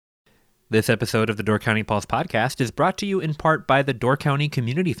This episode of the Door County Pulse podcast is brought to you in part by the Door County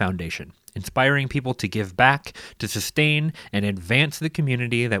Community Foundation, inspiring people to give back, to sustain, and advance the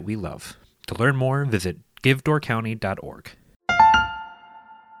community that we love. To learn more, visit givedoorcounty.org.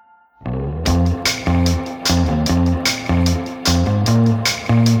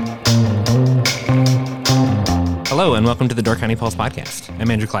 Hello, and welcome to the Door County Pulse podcast.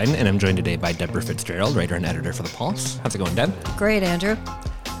 I'm Andrew Clyden, and I'm joined today by Deborah Fitzgerald, writer and editor for the Pulse. How's it going, Deb? Great, Andrew.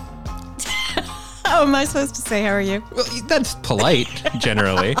 How am I supposed to say, how are you? Well, that's polite,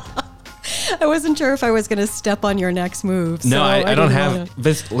 generally. I wasn't sure if I was going to step on your next move. No, I don't have...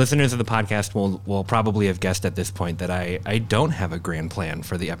 Listeners of the podcast will probably have guessed at this point that I don't have a grand plan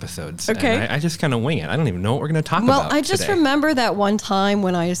for the episodes. Okay. And I just kind of wing it. I don't even know what we're going to talk about Well, I just today. remember that one time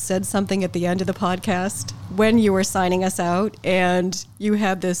when I said something at the end of the podcast when you were signing us out and you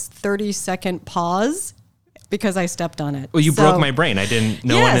had this 30-second pause because I stepped on it. Well, you broke my brain.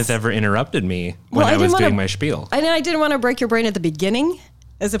 No one has ever interrupted me when I was doing my spiel. And I didn't want to break your brain at the beginning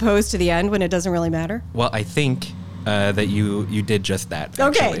as opposed to the end when it doesn't really matter. Well, I think that you did just that,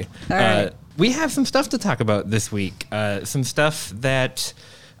 actually. Okay. All right. We have some stuff to talk about this week. Some stuff that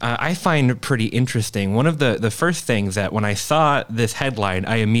I find pretty interesting. One of the first things that when I saw this headline,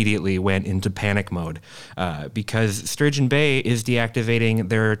 I immediately went into panic mode because Sturgeon Bay is deactivating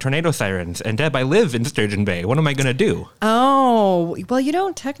their tornado sirens. And Deb, I live in Sturgeon Bay. What am I going to do? Oh, well, you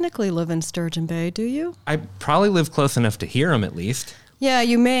don't technically live in Sturgeon Bay, do you? I probably live close enough to hear them at least. Yeah,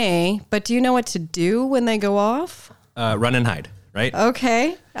 you may, but do you know what to do when they go off? Run and hide, right?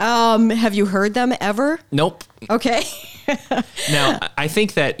 Okay. Have you heard them ever? Nope. Okay. Now, I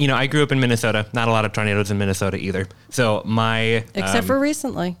think that, I grew up in Minnesota. Not a lot of tornadoes in Minnesota either. So Except for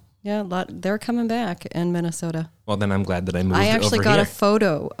recently. Yeah, they're coming back in Minnesota. Well, then I'm glad that I moved over here. I actually got a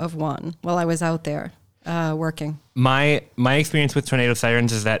photo of one while I was out there working. My experience with tornado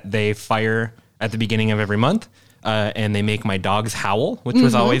sirens is that they fire at the beginning of every month. And they make my dogs howl, which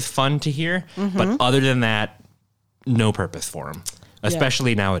was always fun to hear. But other than that, no purpose for them,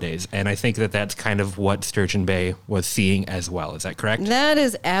 especially nowadays. And I think that that's kind of what Sturgeon Bay was seeing as well. Is that correct? That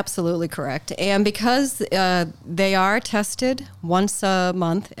is absolutely correct. And because they are tested once a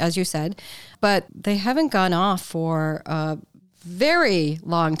month, as you said, but they haven't gone off for a very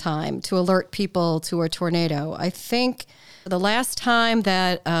long time to alert people to a tornado. I think the last time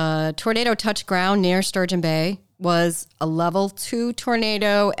that a tornado touched ground near Sturgeon Bay was a level 2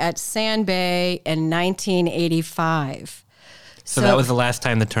 tornado at Sand Bay in 1985. So that was the last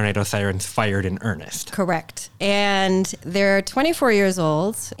time the tornado sirens fired in earnest. Correct. And they're 24 years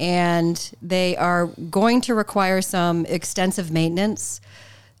old, and they are going to require some extensive maintenance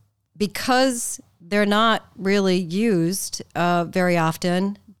because they're not really used very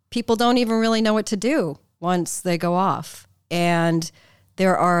often. People don't even really know what to do once they go off. And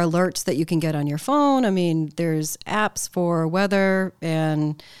there are alerts that you can get on your phone. I mean, there's apps for weather,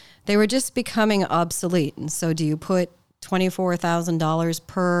 and they were just becoming obsolete. And so do you put $24,000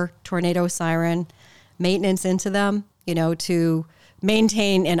 per tornado siren maintenance into them, to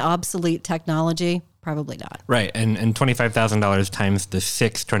maintain an obsolete technology? Probably not. Right. And $25,000 times the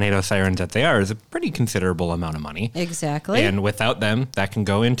 6 tornado sirens that they are is a pretty considerable amount of money. Exactly. And without them, that can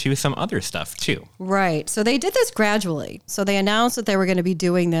go into some other stuff too. Right. So they did this gradually. So they announced that they were going to be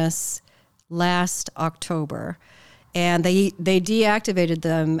doing this last October, and they deactivated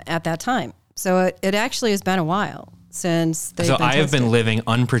them at that time. So it actually has been a while since they've been tested. So I have been living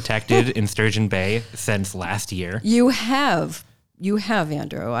unprotected in Sturgeon Bay since last year. You have,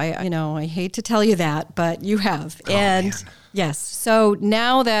 Andrew. I hate to tell you that, but you have. Man. Yes. So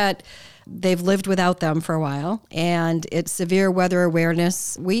now that they've lived without them for a while, and it's Severe Weather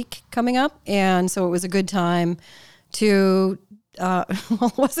Awareness Week coming up, and so it was a good time to...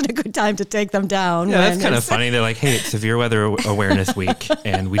 it wasn't a good time to take them down. Yeah, that's kind of funny. They're like, hey, it's Severe Weather Awareness Week,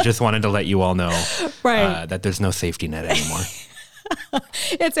 and we just wanted to let you all know that there's no safety net anymore.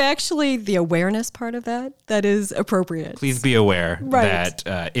 It's actually the awareness part of that is appropriate. Please be aware that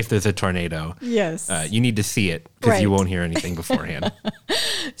if there's a tornado, you need to see it because you won't hear anything beforehand.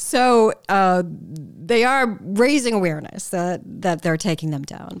 So they are raising awareness that they're taking them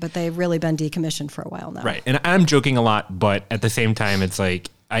down, but they've really been decommissioned for a while now. Right. And I'm joking a lot, but at the same time, it's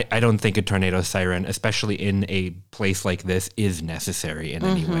like, I don't think a tornado siren, especially in a place like this, is necessary in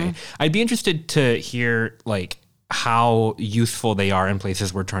any way. I'd be interested to hear, how useful they are in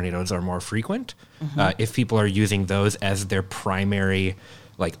places where tornadoes are more frequent. If people are using those as their primary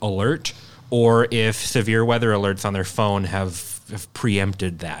alert, or if severe weather alerts on their phone have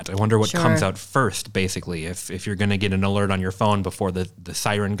preempted that. I wonder what comes out first, basically. If you're going to get an alert on your phone before the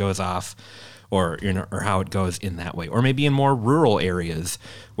siren goes off, or or how it goes in that way, or maybe in more rural areas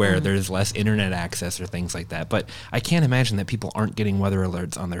where there's less internet access or things like that. But I can't imagine that people aren't getting weather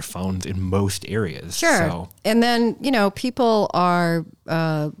alerts on their phones in most areas. Sure. So. And then, people are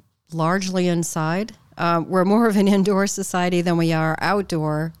largely inside. We're more of an indoor society than we are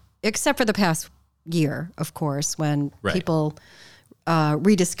outdoor, except for the past year, of course, when people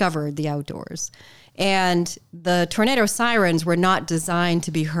rediscovered the outdoors. And the tornado sirens were not designed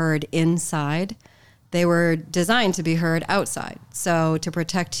to be heard inside. They were designed to be heard outside. So to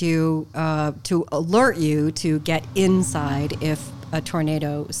protect you, to alert you to get inside if a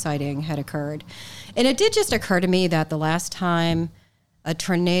tornado sighting had occurred. And it did just occur to me that the last time a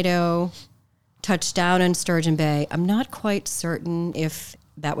tornado touched down in Sturgeon Bay, I'm not quite certain if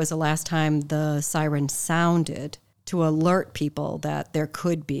that was the last time the siren sounded to alert people that there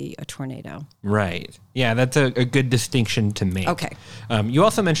could be a tornado. Right. Yeah, that's a good distinction to make. Okay. You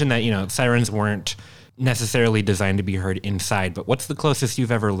also mentioned that, sirens weren't necessarily designed to be heard inside, but what's the closest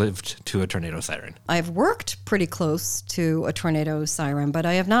you've ever lived to a tornado siren? I've worked pretty close to a tornado siren, but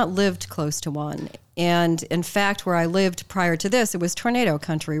I have not lived close to one. And in fact, where I lived prior to this, it was tornado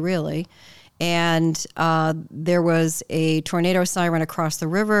country, really. And there was a tornado siren across the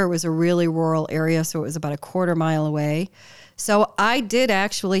river. It was a really rural area, so it was about a quarter mile away. So I did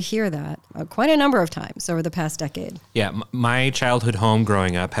actually hear that quite a number of times over the past decade. Yeah, my childhood home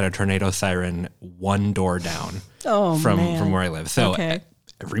growing up had a tornado siren one door down from where I live. So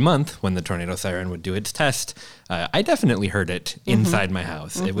every month when the tornado siren would do its test, I definitely heard it inside my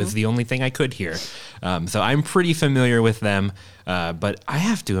house. It was the only thing I could hear. So I'm pretty familiar with them. But I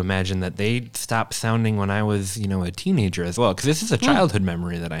have to imagine that they stopped sounding when I was, a teenager as well, because this is a childhood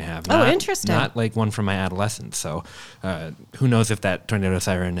memory that I have. Interesting. Not like one from my adolescence. So who knows if that tornado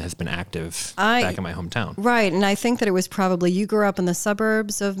siren has been active back in my hometown. Right, and I think that it was probably, you grew up in the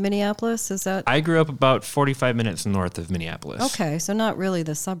suburbs of Minneapolis, is that? I grew up about 45 minutes north of Minneapolis. Okay, so not really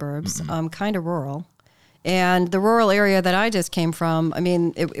the suburbs, kind of rural. And the rural area that I just came from,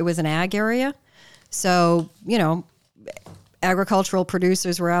 it was an ag area. So, agricultural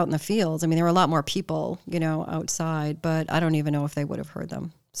producers were out in the fields. There were a lot more people, outside, but I don't even know if they would have heard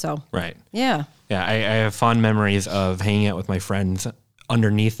them. So, right. Yeah. Yeah, I have fond memories of hanging out with my friends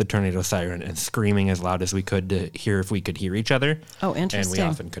underneath the tornado siren and screaming as loud as we could to hear if we could hear each other. Oh, interesting. And we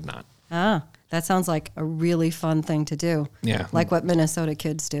often could not. That sounds like a really fun thing to do. Yeah. Like what Minnesota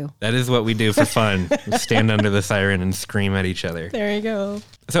kids do. That is what we do for fun. We stand under the siren and scream at each other. There you go.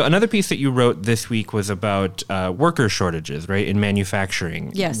 So another piece that you wrote this week was about worker shortages, right, in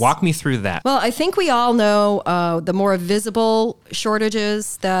manufacturing. Yes. Walk me through that. Well, I think we all know the more visible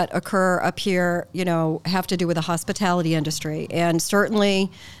shortages that occur up here, have to do with the hospitality industry. And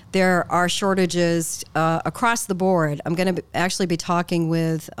certainly there are shortages across the board. I'm going to actually be talking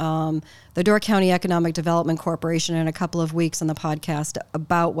with the Door County Economic Development Corporation in a couple of weeks on the podcast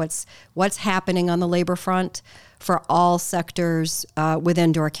about what's happening on the labor front for all sectors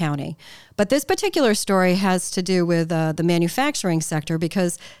within Door County. But this particular story has to do with the manufacturing sector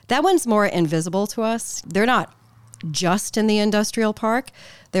because that one's more invisible to us. They're not just in the industrial park.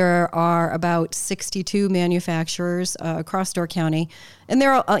 There are about 62 manufacturers across Door County, and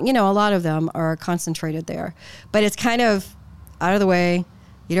there are, a lot of them are concentrated there. But it's kind of out of the way.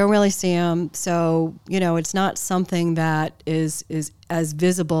 You don't really see them, so it's not something that is as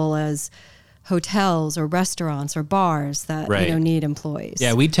visible as hotels or restaurants or bars that need employees.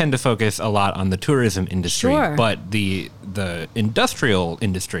 Yeah, we tend to focus a lot on the tourism industry, Sure. but the industrial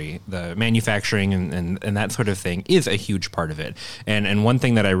industry, the manufacturing and that sort of thing is a huge part of it. And one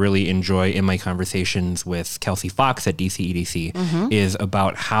thing that I really enjoy in my conversations with Kelsey Fox at DCEDC is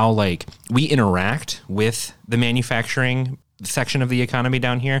about how we interact with the manufacturing section of the economy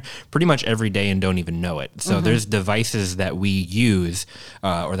down here pretty much every day and don't even know it. So there's devices that we use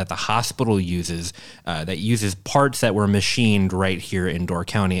or that the hospital uses that uses parts that were machined right here in Door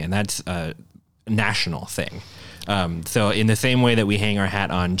County, and that's a national thing. So in the same way that we hang our hat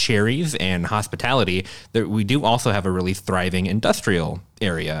on cherries and hospitality, we do also have a really thriving industrial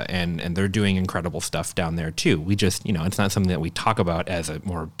area, and they're doing incredible stuff down there too. We just, it's not something that we talk about as a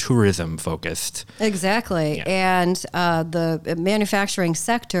more tourism focused. Exactly. Yeah. And the manufacturing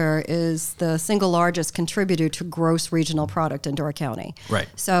sector is the single largest contributor to gross regional product in Door County. Right.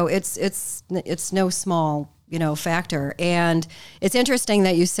 So it's no small factor. And it's interesting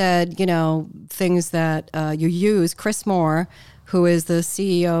that you said, things that you use. Chris Moore, who is the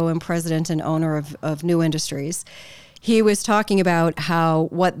CEO and president and owner of New Industries, he was talking about how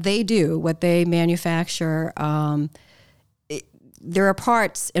what they manufacture, there are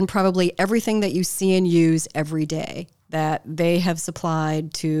parts in probably everything that you see and use every day that they have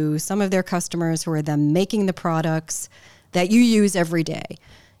supplied to some of their customers who are then making the products that you use every day,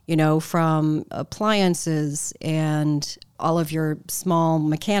 from appliances and all of your small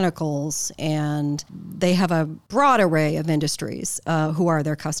mechanicals. And they have a broad array of industries who are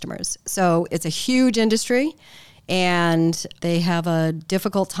their customers. So it's a huge industry. And they have a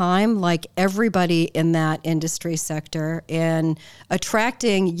difficult time, like everybody in that industry sector, in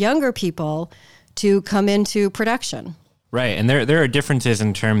attracting younger people to come into production. Right, and there are differences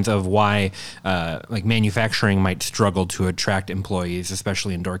in terms of why, manufacturing might struggle to attract employees,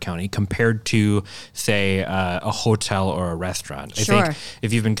 especially in Door County, compared to, say, a hotel or a restaurant. Sure. I think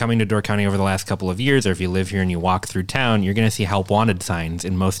if you've been coming to Door County over the last couple of years, or if you live here and you walk through town, you're going to see help wanted signs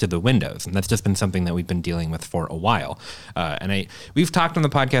in most of the windows, and that's just been something that we've been dealing with for a while. We've talked on the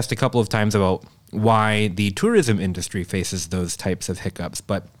podcast a couple of times about why the tourism industry faces those types of hiccups,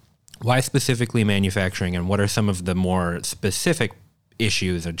 but why specifically manufacturing, and what are some of the more specific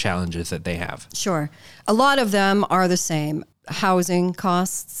issues or challenges that they have? Sure. A lot of them are the same. Housing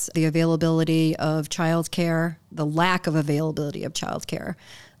costs, the availability of childcare, the lack of availability of childcare,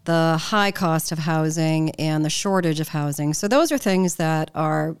 the high cost of housing, and the shortage of housing. So those are things that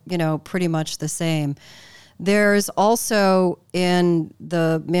are, pretty much the same. There's also in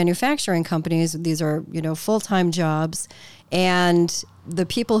the manufacturing companies, these are, full-time jobs, and the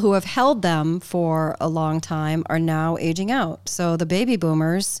people who have held them for a long time are now aging out. So the baby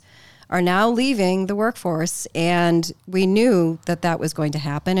boomers are now leaving the workforce, and we knew that that was going to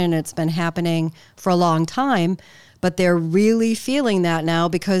happen, and it's been happening for a long time, but they're really feeling that now,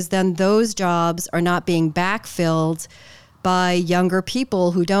 because then those jobs are not being backfilled by younger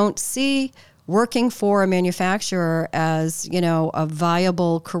people who don't see working for a manufacturer as, a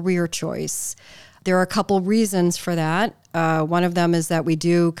viable career choice. There are a couple reasons for that. One of them is that we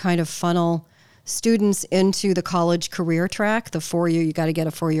do kind of funnel students into the college career track. The 4-year, you got to get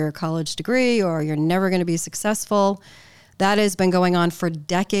a 4-year college degree or you're never going to be successful. That has been going on for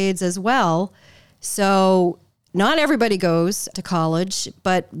decades as well. So not everybody goes to college,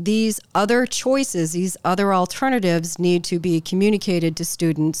 but these other choices, these other alternatives need to be communicated to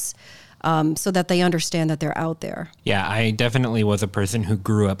students so that they understand that they're out there. Yeah, I definitely was a person who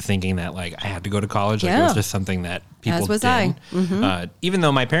grew up thinking that I had to go to college. It was just something that people As was did. I. Mm-hmm. Even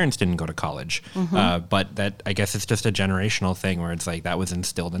though my parents didn't go to college. Mm-hmm. But that, I guess it's just a generational thing where it's that was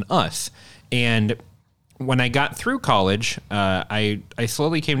instilled in us. And when I got through college, I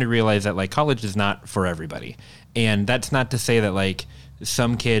slowly came to realize that college is not for everybody. And that's not to say that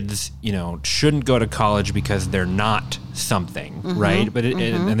some kids, shouldn't go to college because they're not something, mm-hmm, right? But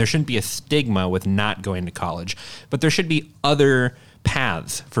and there shouldn't be a stigma with not going to college. But there should be other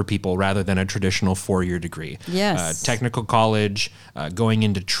paths for people rather than a traditional 4-year degree. Yes. Technical college, going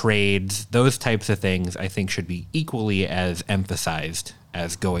into trades, those types of things I think should be equally as emphasized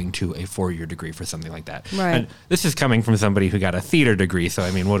as going to a 4-year degree for something like that. Right. And this is coming from somebody who got a theater degree, so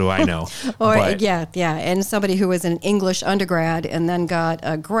what do I know? Yeah. And somebody who was an English undergrad and then got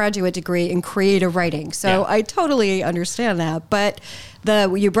a graduate degree in creative writing. So yeah. I totally understand that. But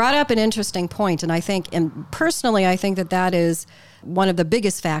you brought up an interesting point, and I think that is one of the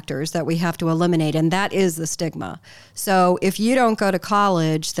biggest factors that we have to eliminate, and that is the stigma. So if you don't go to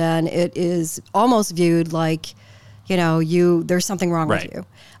college, then it is almost viewed like there's something wrong with you.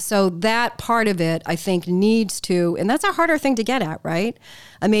 So that part of it, I think, needs to, and that's a harder thing to get at, right?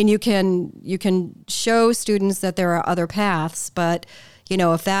 You can show students that there are other paths, but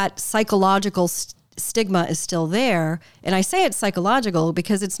if that psychological stigma is still there, and I say it's psychological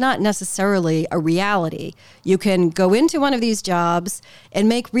because it's not necessarily a reality. You can go into one of these jobs and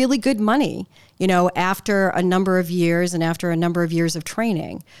make really good money, after a number of years and after a number of years of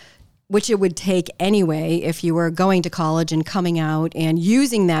training, which it would take anyway if you were going to college and coming out and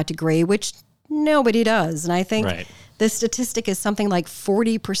using that degree, which nobody does. And I think the statistic is something like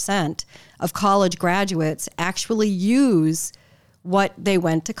 40% of college graduates actually use what they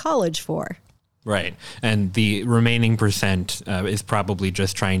went to college for. Right. And the remaining percent is probably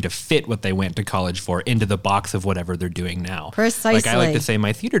just trying to fit what they went to college for into the box of whatever they're doing now. Precisely. I like to say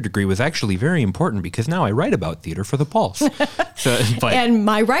my theater degree was actually very important because now I write about theater for the Pulse. And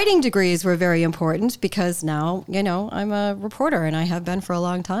my writing degrees were very important because now, I'm a reporter and I have been for a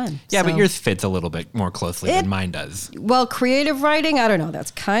long time. Yeah, but yours fits a little bit more closely than mine does. Well, creative writing, I don't know.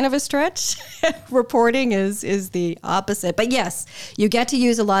 That's kind of a stretch. Reporting is the opposite. But yes, you get to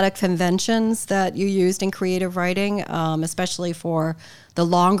use a lot of conventions that you used in creative writing, especially for the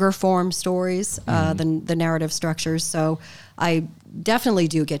longer form stories, the narrative structures. So I definitely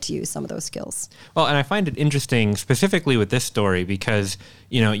do get to use some of those skills. Well, and I find it interesting specifically with this story because,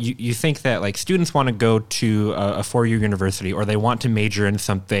 you think that like students want to go to a 4-year university, or they want to major in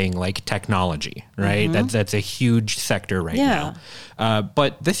something like technology, right? That's a huge sector right now.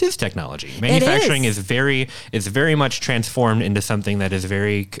 But this is technology. Manufacturing is very much transformed into something that is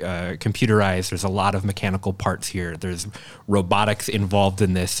very computerized. There's a lot of mechanical parts here. There's robotics involved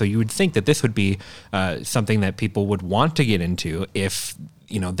in this. So you would think that this would be something that people would want to get into if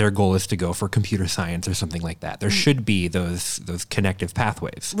their goal is to go for computer science or something like that. There should be those connective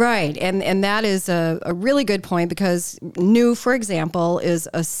pathways. Right. And that is a really good point, because New, for example, is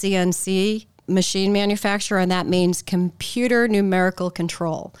a CNC machine manufacturer, and that means computer numerical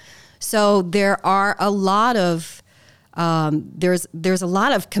control. So there are a lot of there's a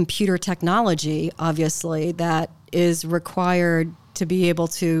lot of computer technology, obviously, that is required to be able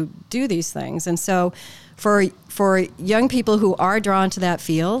to do these things. And so for young people who are drawn to that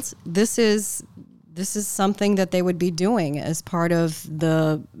field, this is something that they would be doing as part of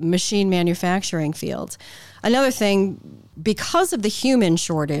the machine manufacturing field. Another thing, because of the human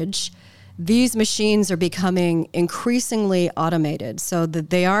shortage, these machines are becoming increasingly automated, so that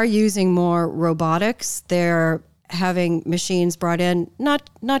they are using more robotics. They're having machines brought in, not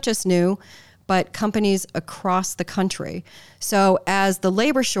just New, but companies across the country. So as the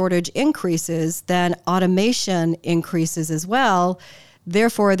labor shortage increases, then automation increases as well.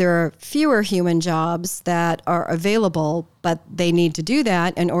 Therefore, there are fewer human jobs that are available, but they need to do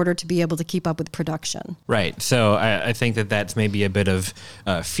that in order to be able to keep up with production. Right. So I think that's maybe a bit of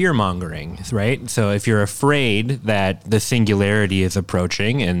fear-mongering, right? So if you're afraid that the singularity is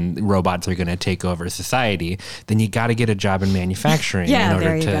approaching and robots are going to take over society, then you got to get a job in manufacturing in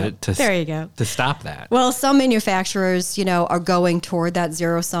order to stop that. Well, some manufacturers, are going toward that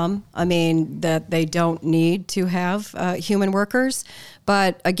zero sum. I mean, that they don't need to have human workers.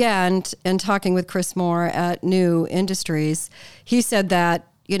 But again, in talking with Chris Moore at New Industries, he said that,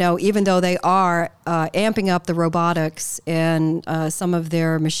 even though they are amping up the robotics in some of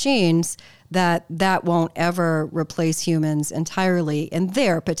their machines, that won't ever replace humans entirely in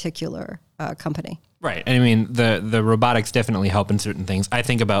their particular company. Right. I mean, the robotics definitely help in certain things. I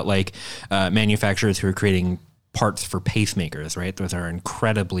think about like manufacturers who are creating parts for pacemakers, right? Those are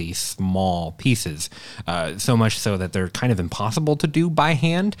incredibly small pieces, so much so that they're kind of impossible to do by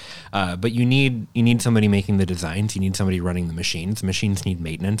hand. But you need somebody making the designs. You need somebody running the machines. Machines need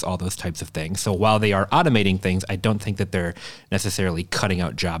maintenance, all those types of things. So while they are automating things, I don't think that they're necessarily cutting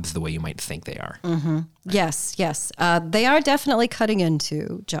out jobs the way you might think they are. Mm-hmm. Yes. They are definitely cutting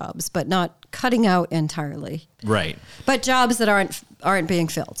into jobs, but not cutting out entirely. Right. But jobs that aren't being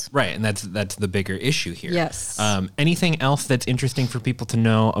filled. Right, and that's the bigger issue here. Yes. Anything else that's interesting for people to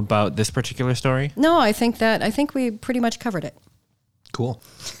know about this particular story? No, I think we pretty much covered it. Cool.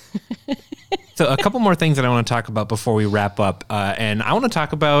 So a couple more things that I want to talk about before we wrap up, and I want to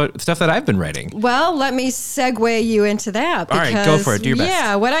talk about stuff that I've been writing. Well, let me segue you into that. All right, go for it. Do your best.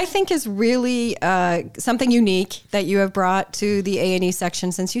 Yeah, what I think is really something unique that you have brought to the A&E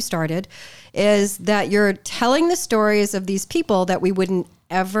section since you started is that you're telling the stories of these people that we wouldn't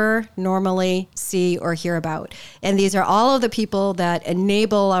ever normally see or hear about. And these are all of the people that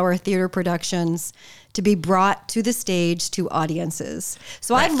enable our theater productions to be brought to the stage to audiences.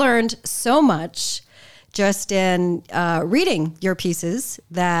 So right. I've learned so much just in reading your pieces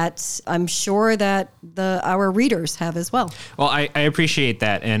that I'm sure that our readers have as well. Well, I appreciate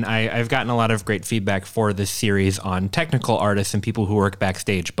that. And I've gotten a lot of great feedback for this series on technical artists and people who work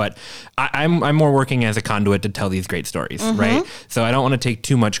backstage. But I'm more working as a conduit to tell these great stories, right? So I don't want to take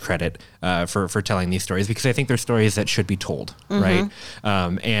too much credit for telling these stories, because I think they're stories that should be told, right?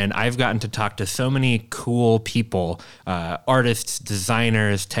 And I've gotten to talk to so many cool people, artists,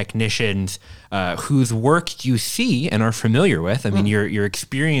 designers, technicians, whose work you see and are familiar with. I mean, you're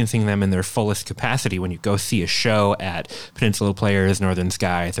experiencing them in their fullest capacity when you go see a show at Peninsula Players, Northern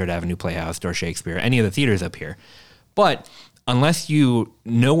Sky, Third Avenue Playhouse, Door Shakespeare, any of the theaters up here. But unless you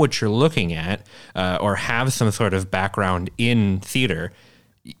know what you're looking at or have some sort of background in theater,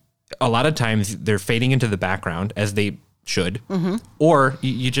 a lot of times they're fading into the background, as they should, or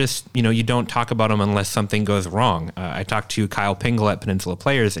you just, you don't talk about them unless something goes wrong. I talked to Kyle Pingle at Peninsula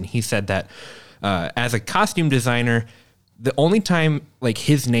Players, and he said that as a costume designer, the only time like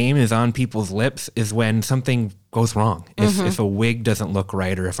his name is on people's lips is when something goes wrong. If a wig doesn't look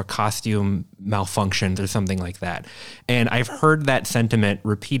right, or if a costume malfunctions or something like that. And I've heard that sentiment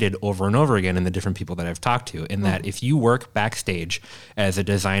repeated over and over again in the different people that I've talked to, in that if you work backstage as a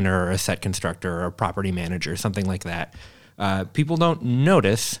designer or a set constructor or a property manager, something like that, people don't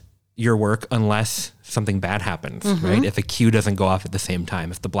notice your work unless something bad happens, right? If a cue doesn't go off at the same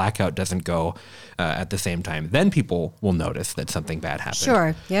time, if the blackout doesn't go at the same time, then people will notice that something bad happened.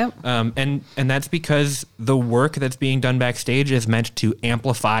 Sure. Yep. And that's because the work that's being done backstage is meant to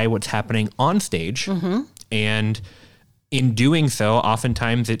amplify what's happening on stage. And in doing so,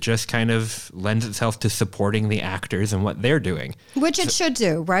 oftentimes it just kind of lends itself to supporting the actors and what they're doing. Which it should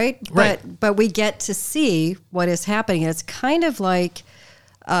do, right? Right. But we get to see what is happening. It's kind of like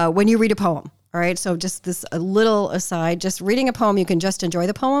when you read a poem. All right, so just this a little aside, just reading a poem, you can just enjoy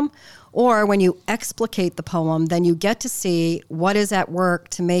the poem, or when you explicate the poem, then you get to see what is at work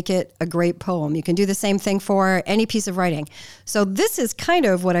to make it a great poem. You can do the same thing for any piece of writing. So this is kind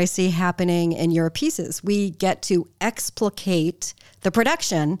of what I see happening in your pieces. We get to explicate the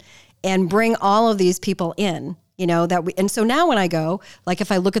production and bring all of these people in. And so now when I go, like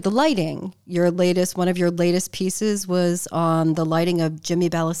if I look at the lighting, one of your latest pieces was on the lighting of Jimmy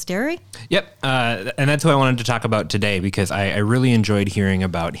Ballesteri. Yep. And that's who I wanted to talk about today because I really enjoyed hearing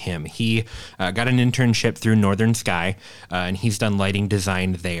about him. He got an internship through Northern Sky, and he's done lighting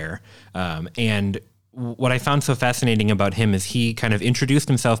design there. And what I found so fascinating about him is he kind of introduced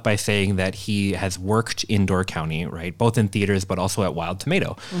himself by saying that he has worked in Door County, right? Both in theaters, but also at Wild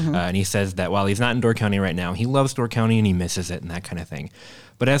Tomato. And he says that while he's not in Door County right now, he loves Door County and he misses it and that kind of thing.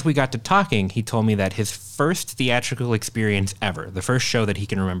 But as we got to talking, he told me that his first theatrical experience ever, the first show that he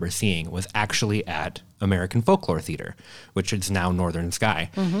can remember seeing, was actually at American Folklore Theater, which is now Northern Sky.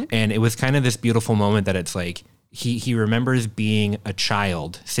 And it was kind of this beautiful moment that it's like, He remembers being a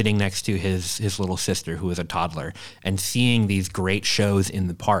child sitting next to his little sister who was a toddler and seeing these great shows in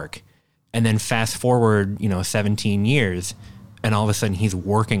the park. And then fast forward, 17 years and all of a sudden he's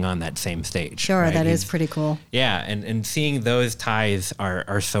working on that same stage. Sure, right? that is pretty cool. Yeah, and seeing those ties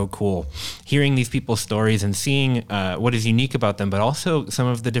are so cool. Hearing these people's stories and seeing what is unique about them, but also some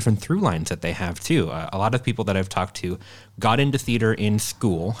of the different through lines that they have too. A lot of people that I've talked to got into theater in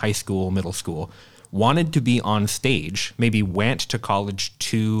school, high school, middle school, wanted to be on stage, maybe went to college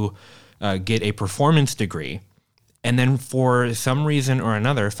to get a performance degree, and then for some reason or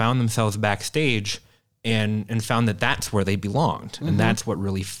another found themselves backstage and found that that's where they belonged. And that's what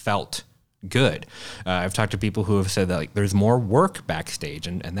really felt good. I've talked to people who have said that there's more work backstage,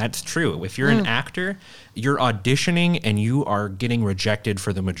 and that's true. If you're an actor, you're auditioning and you are getting rejected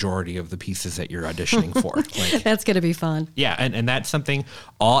for the majority of the pieces that you're auditioning for. That's going to be fun. Yeah, and that's something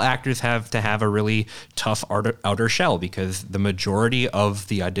all actors have to have a really tough outer shell, because the majority of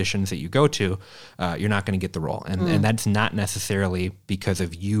the auditions that you go to, you're not going to get the role. And that's not necessarily because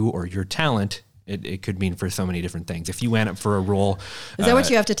of you or your talent. It could mean for so many different things. If you went up for a role... Is that what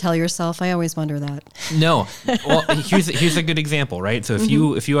you have to tell yourself? I always wonder that. No. Well, here's a good example, right? So if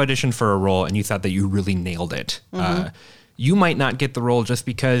you auditioned for a role and you thought that you really nailed it, you might not get the role just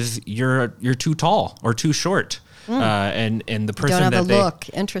because you're too tall or too short. And the person don't have that the look.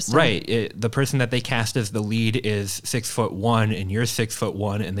 Interesting. Right. The person that they cast as the lead is 6'1" and you're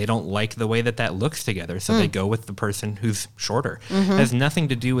 6'1", and they don't like the way that looks together. So they go with the person who's shorter. It has nothing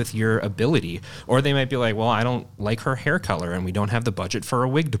to do with your ability. Or they might be like, well, I don't like her hair color and we don't have the budget for a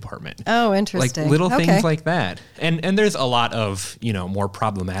wig department. Oh, interesting. Like little things like that. And there's a lot of, more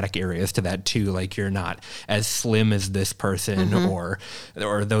problematic areas to that too. Like you're not as slim as this person or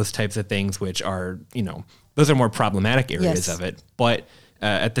those types of things, which are, those are more problematic areas of it. But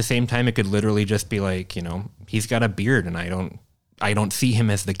at the same time, it could literally just be like, he's got a beard and I don't see him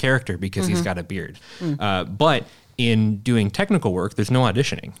as the character because he's got a beard. But in doing technical work, there's no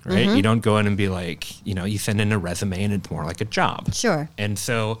auditioning, right? You don't go in and be like, you send in a resume and it's more like a job. Sure. And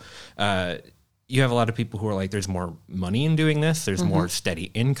so you have a lot of people who are like, there's more money in doing this. There's more steady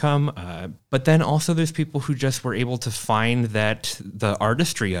income. But then also there's people who just were able to find that the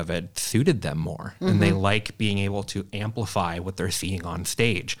artistry of it suited them more. And they like being able to amplify what they're seeing on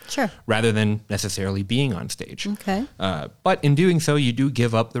stage. Sure. Rather than necessarily being on stage. Okay. But in doing so, you do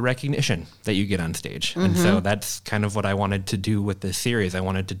give up the recognition that you get on stage. And so that's kind of what I wanted to do with this series. I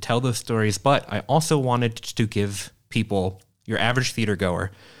wanted to tell those stories, but I also wanted to give people, your average theater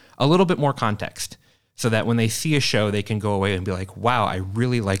goer, a little bit more context so that when they see a show, they can go away and be like, wow, I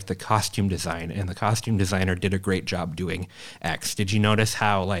really like the costume design and the costume designer did a great job doing X. Did you notice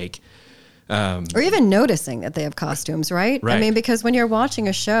how or even noticing that they have costumes, right? Right. I mean, because when you're watching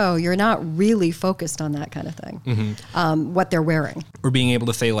a show, you're not really focused on that kind of thing, what they're wearing. Or being able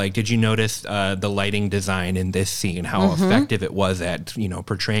to say, did you notice the lighting design in this scene, how effective it was at,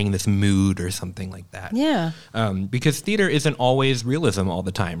 portraying this mood or something like that? Yeah. Because theater isn't always realism all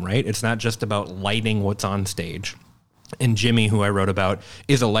the time, right? It's not just about lighting what's on stage. And Jimmy, who I wrote about,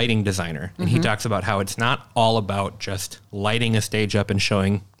 is a lighting designer. And he talks about how it's not all about just lighting a stage up and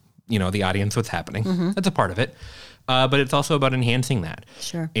showing the audience what's happening. That's a part of it. But it's also about enhancing that.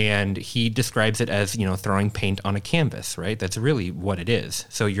 Sure. And he describes it as, throwing paint on a canvas, right? That's really what it is.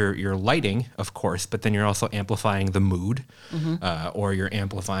 So you're lighting, of course, but then you're also amplifying the mood, or you're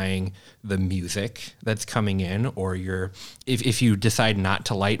amplifying the music that's coming in, or if you decide not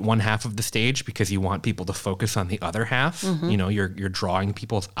to light one half of the stage because you want people to focus on the other half, you're drawing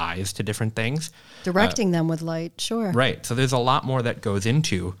people's eyes to different things. Directing them with light, sure. Right. So there's a lot more that goes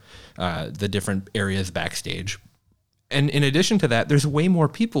into the different areas backstage. And in addition to that, there's way more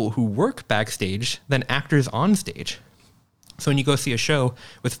people who work backstage than actors on stage. So when you go see a show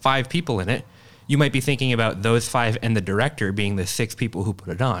with 5 people in it, you might be thinking about those 5 and the director being the 6 people who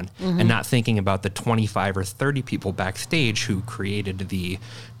put it on, and not thinking about the 25 or 30 people backstage who created the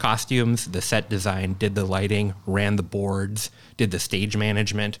costumes, the set design, did the lighting, ran the boards, did the stage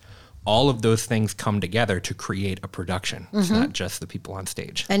management. All of those things come together to create a production. It's not just the people on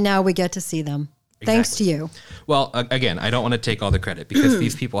stage. And now we get to see them. Exactly. Thanks to you. Well, again, I don't want to take all the credit because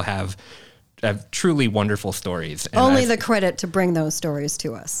these people have truly wonderful stories. And Only the credit to bring those stories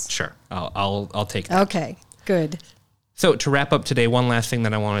to us. Sure, I'll take that. Okay, good. So to wrap up today, one last thing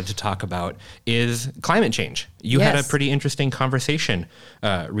that I wanted to talk about is climate change. You had a pretty interesting conversation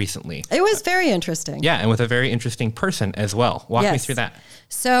recently. It was very interesting. Yeah, and with a very interesting person as well. Walk me through that.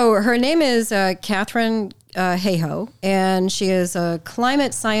 So her name is Catherine Hayhoe, and she is a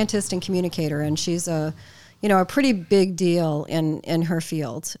climate scientist and communicator, and she's a pretty big deal in her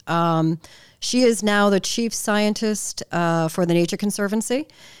field. She is now the chief scientist for the Nature Conservancy,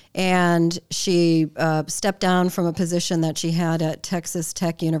 and she stepped down from a position that she had at Texas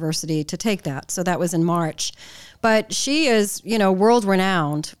Tech University to take that. So that was in March. But she is, world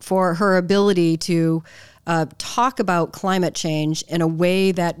renowned for her ability to talk about climate change in a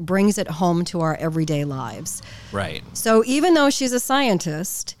way that brings it home to our everyday lives. Right. So even though she's a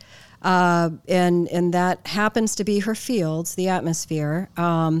scientist, and that happens to be her field, the atmosphere,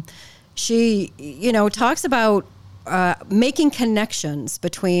 she, talks about making connections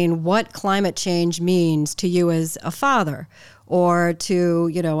between what climate change means to you as a father, or to,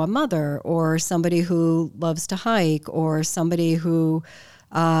 a mother, or somebody who loves to hike, or somebody who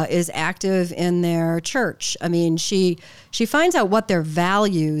is active in their church. I mean, she finds out what their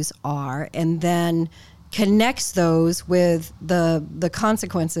values are and then connects those with the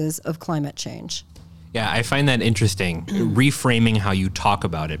consequences of climate change. Yeah, I find that interesting, reframing how you talk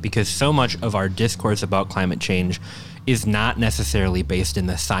about it, because so much of our discourse about climate change is not necessarily based in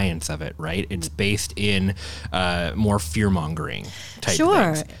the science of it, right? It's based in more fear-mongering type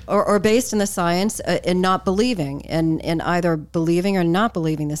things. Or based in the science and not believing, and either believing or not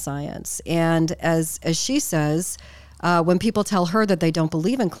believing the science. And as she says, when people tell her that they don't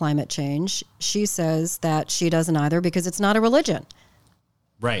believe in climate change, she says that she doesn't either because it's not a religion.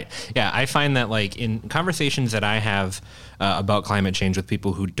 Right. Yeah, I find that in conversations that I have about climate change with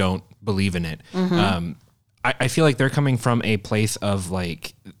people who don't believe in it, I feel like they're coming from a place of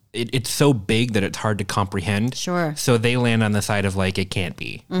it's so big that it's hard to comprehend. Sure. So they land on the side of it can't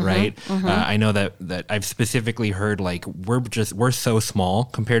be, right? I know that I've specifically heard we're so small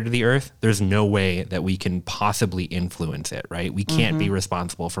compared to the Earth. There's no way that we can possibly influence it, right? We can't be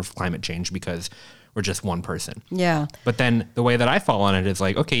responsible for climate change because we're just one person. Yeah. But then the way that I fall on it is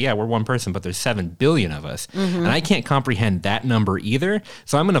okay, yeah, we're one person, but there's 7 billion of us. And I can't comprehend that number either.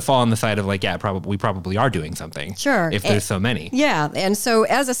 So I'm going to fall on the side of we probably are doing something. Sure. If there's so many. Yeah. And so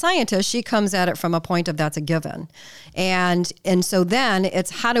as a scientist, she comes at it from a point of that's a given. And so then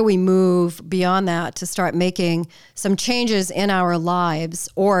it's how do we move beyond that to start making some changes in our lives,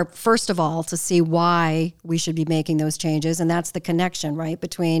 or first of all, to see why we should be making those changes. And that's the connection, right,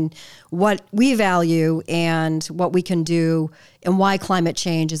 between what we value and what we can do and why climate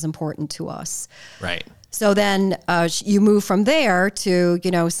change is important to us. Right. So then you move from there to,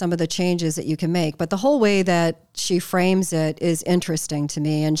 some of the changes that you can make. But the whole way that she frames it is interesting to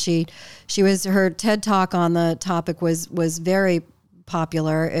me. And her TED Talk on the topic was very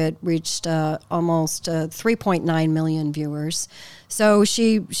popular. It reached almost 3.9 million viewers. So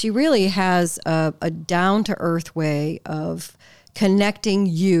she really has a down-to-earth way of connecting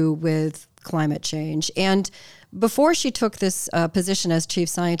you with climate change. And before she took this position as chief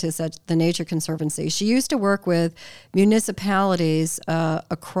scientist at the Nature Conservancy, she used to work with municipalities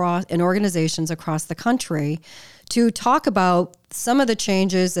and organizations across the country to talk about some of the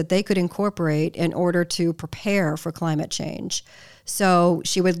changes that they could incorporate in order to prepare for climate change. So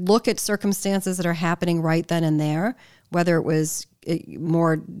she would look at circumstances that are happening right then and there, whether it was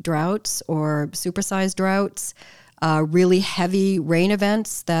more droughts or supersized droughts, really heavy rain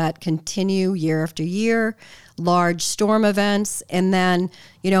events that continue year after year, large storm events, and then,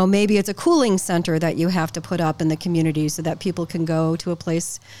 maybe it's a cooling center that you have to put up in the community so that people can go to a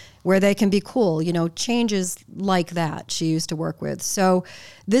place where they can be cool, changes like that she used to work with. So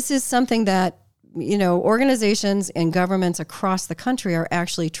this is something that, organizations and governments across the country are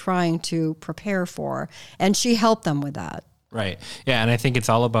actually trying to prepare for, and she helped them with that. Right. Yeah, and I think it's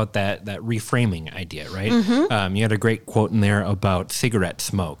all about that reframing idea, right? Mm-hmm. You had a great quote in there about cigarette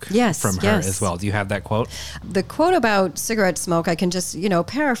smoke from her as well. Do you have that quote? The quote about cigarette smoke, I can just,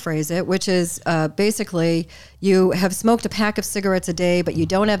 paraphrase it, which is basically, you have smoked a pack of cigarettes a day, but you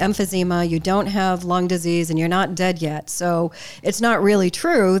don't have emphysema, you don't have lung disease, and you're not dead yet. So it's not really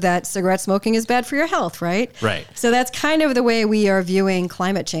true that cigarette smoking is bad for your health, right? Right. So that's kind of the way we are viewing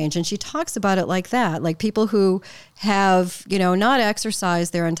climate change. And she talks about it like that, like people who have, not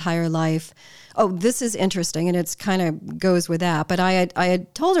exercised their entire life. Oh, this is interesting, and it's kind of goes with that. But I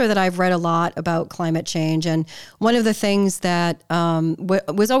had told her that I've read a lot about climate change, and one of the things that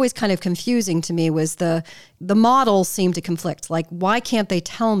was always kind of confusing to me was the models seem to conflict. Like, why can't they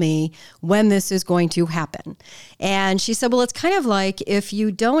tell me when this is going to happen? And she said, well, it's kind of like if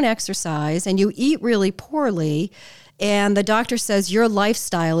you don't exercise and you eat really poorly, and the doctor says your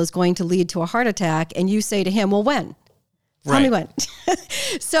lifestyle is going to lead to a heart attack, and you say to him, well, when? Tell me when.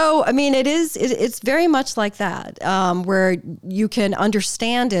 So, I mean, it's very much like that, where you can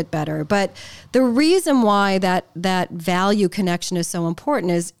understand it better. But the reason why that value connection is so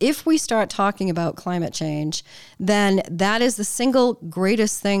important is if we start talking about climate change, then that is the single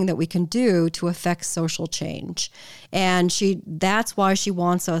greatest thing that we can do to affect social change. And that's why she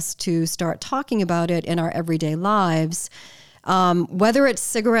wants us to start talking about it in our everyday lives. Whether it's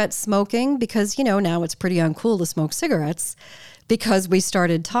cigarette smoking, because, now it's pretty uncool to smoke cigarettes because we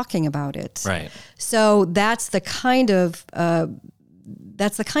started talking about it. Right. So that's the kind of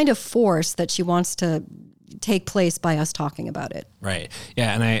force that she wants to take place by us talking about it. Right.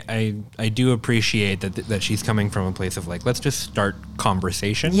 Yeah. And I do appreciate that she's coming from a place of like, let's just start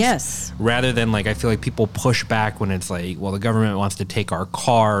conversations. Yes. Rather than like, I feel like people push back when it's like, well, the government wants to take our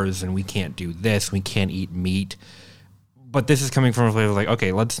cars and we can't do this. We can't eat meat. But this is coming from a place of like,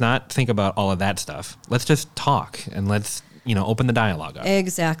 okay, let's not think about all of that stuff. Let's just talk and let's, open the dialogue up.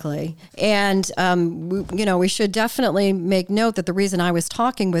 Exactly. And, we should definitely make note that the reason I was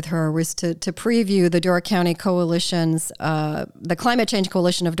talking with her was to preview the Door County Coalition's, the Climate Change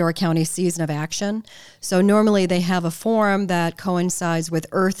Coalition of Door County Season of Action. So normally they have a forum that coincides with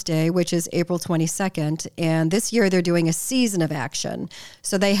Earth Day, which is April 22nd. And this year they're doing a Season of Action.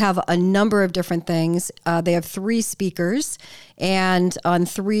 So they have a number of different things. They have 3 speakers and on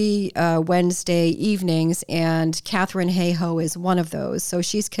 3 Wednesday evenings, and Catherine Hayhoe is one of those. So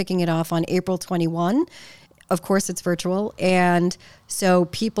she's kicking it off on April 21. Of course, it's virtual, and so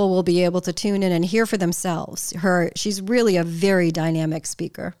people will be able to tune in and hear for themselves. She's really a very dynamic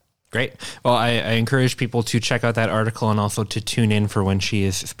speaker. Great. Well, I encourage people to check out that article and also to tune in for when she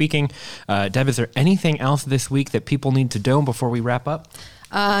is speaking. Deb, is there anything else this week that people need to know before we wrap up?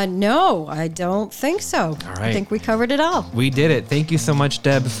 No, I don't think so. All right. I think we covered it all. We did it. Thank you so much,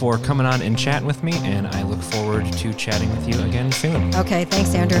 Deb, for coming on and chatting with me, and I look forward to chatting with you again soon. Okay,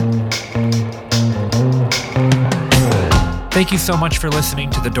 thanks, Andrew. Thank you so much for listening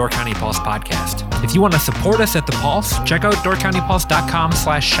to the Door County Pulse podcast. If you want to support us at the Pulse, check out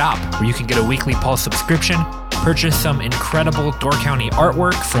doorcountypulse.com/shop, where you can get a weekly Pulse subscription, purchase some incredible Door County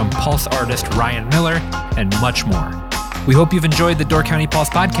artwork from Pulse artist Ryan Miller, and much more. We hope you've enjoyed the Door County Pulse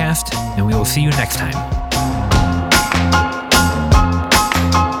podcast, and we will see you next time.